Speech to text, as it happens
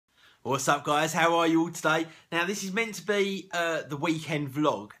What's up, guys? How are you all today? Now, this is meant to be the weekend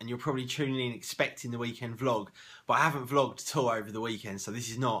vlog, and you're probably tuning in expecting the weekend vlog, but I haven't vlogged at all over the weekend, so this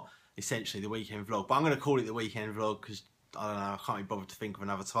is not essentially the weekend vlog, but I'm going to call it the weekend vlog because, I don't know, I can't be bothered to think of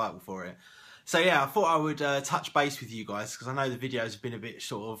another title for it. So yeah, I thought I would touch base with you guys because I know the videos have been a bit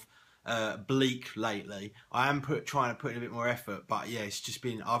sort of bleak lately. I am trying to put in a bit more effort, but yeah,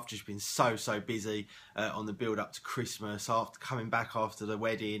 I've just been so busy on the build up to Christmas, after coming back after the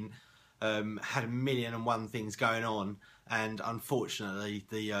wedding. Had a million and one things going on, and unfortunately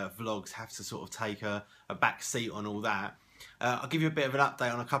the vlogs have to sort of take a back seat on all that. I'll give you a bit of an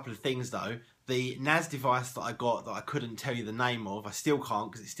update on a couple of things though. The NAS device that I got that I couldn't tell you the name of, I still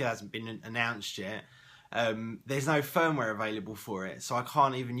can't because it still hasn't been announced yet. There's no firmware available for it, so I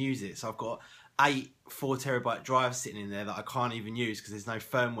can't even use it. So I've got 8 4TB drives sitting in there that I can't even use because there's no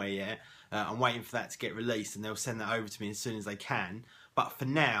firmware yet. I'm waiting for that to get released and they'll send that over to me as soon as they can. But for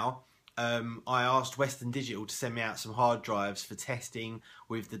now, I asked Western Digital to send me out some hard drives for testing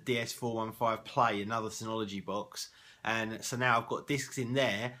with the DS415 Play, another Synology box. And so now I've got discs in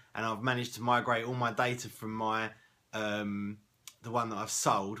there, and I've managed to migrate all my data from my the one that I've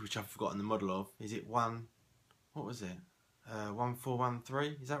sold, which I've forgotten the model of. Is it what was it?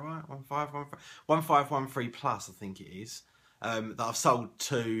 1413? Is that right? 1513 Plus, I think it is. That I've sold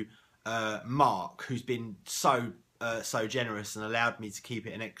to Mark, who's been so generous and allowed me to keep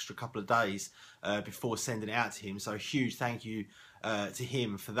it an extra couple of days before sending it out to him. So a huge thank you to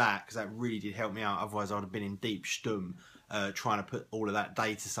him for that, because that really did help me out. Otherwise I would have been in deep stum trying to put all of that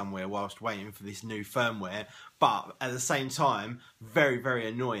data somewhere whilst waiting for this new firmware. But at the same time, very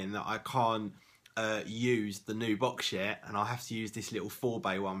annoying that I can't use the new box yet, and I'll have to use this little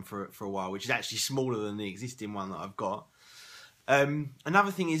 4-bay one for a while, which is actually smaller than the existing one that I've got.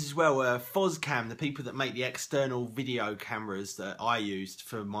 Another thing is as well, Fozcam, the people that make the external video cameras that I used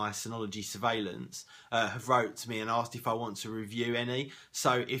for my Synology surveillance, have wrote to me and asked if I want to review any.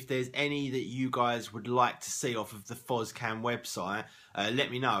 So if there's any that you guys would like to see off of the Fozcam website, let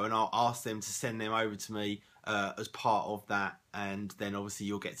me know and I'll ask them to send them over to me as part of that, and then obviously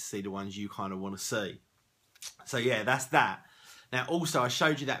you'll get to see the ones you kind of want to see. So yeah, that's that. Now, also, I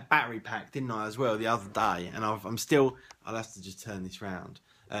showed you that battery pack, didn't I, as well, the other day, and I'll have to just turn this round.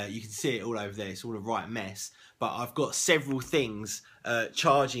 You can see it all over there, it's all a right mess, but I've got several things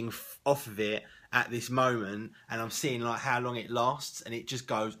charging off of it at this moment, and I'm seeing like how long it lasts, and it just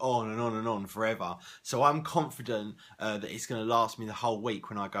goes on and on and on forever. So I'm confident that it's going to last me the whole week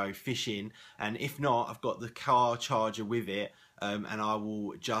when I go fishing, and if not, I've got the car charger with it, and I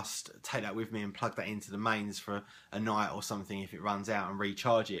will just take that with me and plug that into the mains for a night or something if it runs out and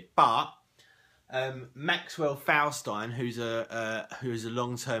recharge it. But Maxwell Faustine, who's a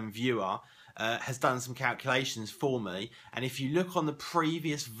long-term viewer, has done some calculations for me, and if you look on the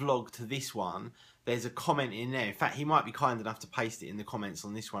previous vlog to this one, there's a comment in there. In fact, he might be kind enough to paste it in the comments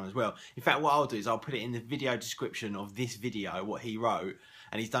on this one as well. In fact, what I'll do is I'll put it in the video description of this video, what he wrote,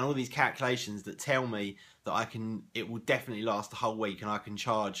 and he's done all these calculations that tell me that it will definitely last the whole week, and I can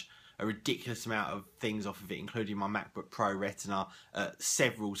charge a ridiculous amount of things off of it, including my MacBook Pro Retina,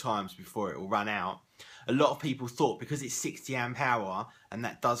 several times before it will run out. A lot of people thought because it's 60 amp hour and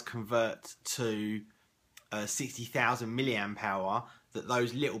that does convert to 60,000 milliamp hour, that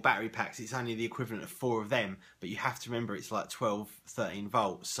those little battery packs, it's only the equivalent of 4 of them, but you have to remember it's like 12-13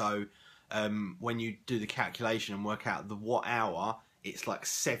 volts. So when you do the calculation and work out the watt hour, it's like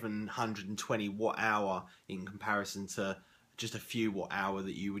 720 watt hour in comparison to just a few watt hour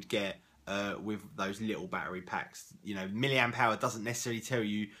that you would get with those little battery packs. You know, milliamp hour doesn't necessarily tell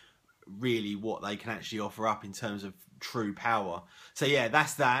you really what they can actually offer up in terms of true power. So yeah,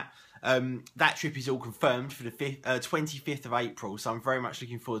 that's that. That trip is all confirmed for the 25th of April, so I'm very much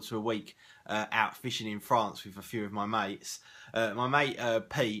looking forward to a week out fishing in France with a few of my mates. My mate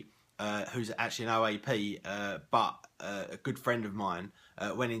Pete, who's actually an OAP, but a good friend of mine,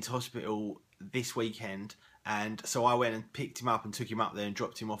 went into hospital this weekend, and so I went and picked him up and took him up there and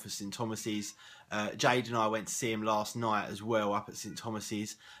dropped him off at St Thomas's. Jade and I went to see him last night as well up at St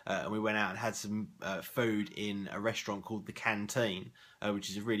Thomas's, and we went out and had some food in a restaurant called The Canteen, which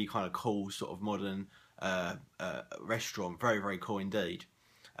is a really kind of cool sort of modern restaurant. Very cool indeed.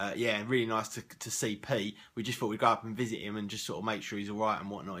 Yeah, really nice to see Pete. We just thought we'd go up and visit him and just sort of make sure he's alright and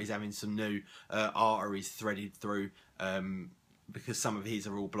whatnot. He's having some new arteries threaded through because some of his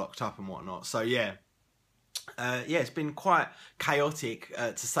are all blocked up and whatnot. So yeah, it's been quite chaotic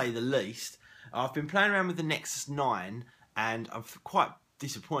to say the least. I've been playing around with the Nexus 9 and I've quite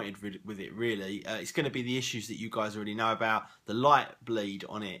disappointed with it, really. It's going to be the issues that you guys already know about. The light bleed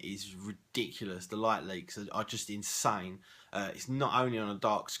on it is ridiculous. The light leaks are just insane. It's not only on a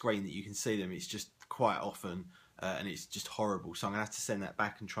dark screen that you can see them, it's just quite often, and it's just horrible. So I'm going to have to send that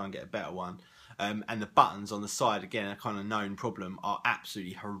back and try and get a better one. And the buttons on the side, again, a kind of known problem, are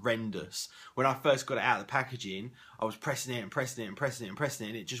absolutely horrendous. When I first got it out of the packaging, I was pressing it and pressing it and pressing it and pressing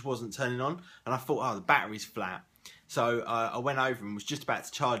it, and it just wasn't turning on. And I thought, oh, the battery's flat. So I went over and was just about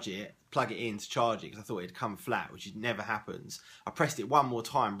to charge it, plug it in to charge it, because I thought it'd come flat, which never happens. I pressed it one more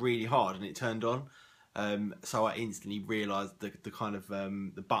time really hard and it turned on. So I instantly realised the kind of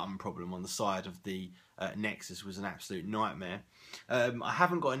the button problem on the side of the Nexus was an absolute nightmare. I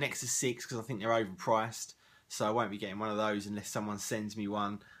haven't got a Nexus 6 because I think they're overpriced, so I won't be getting one of those unless someone sends me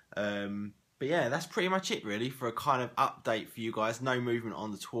one. But yeah, that's pretty much it really for a kind of update for you guys. No movement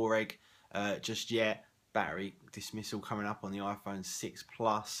on the Touareg just yet. Battery dismissal coming up on the iPhone 6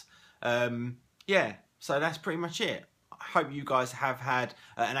 Plus. Yeah, so that's pretty much it. I hope you guys have had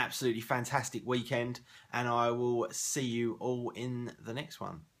an absolutely fantastic weekend, and I will see you all in the next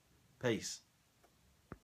one. Peace.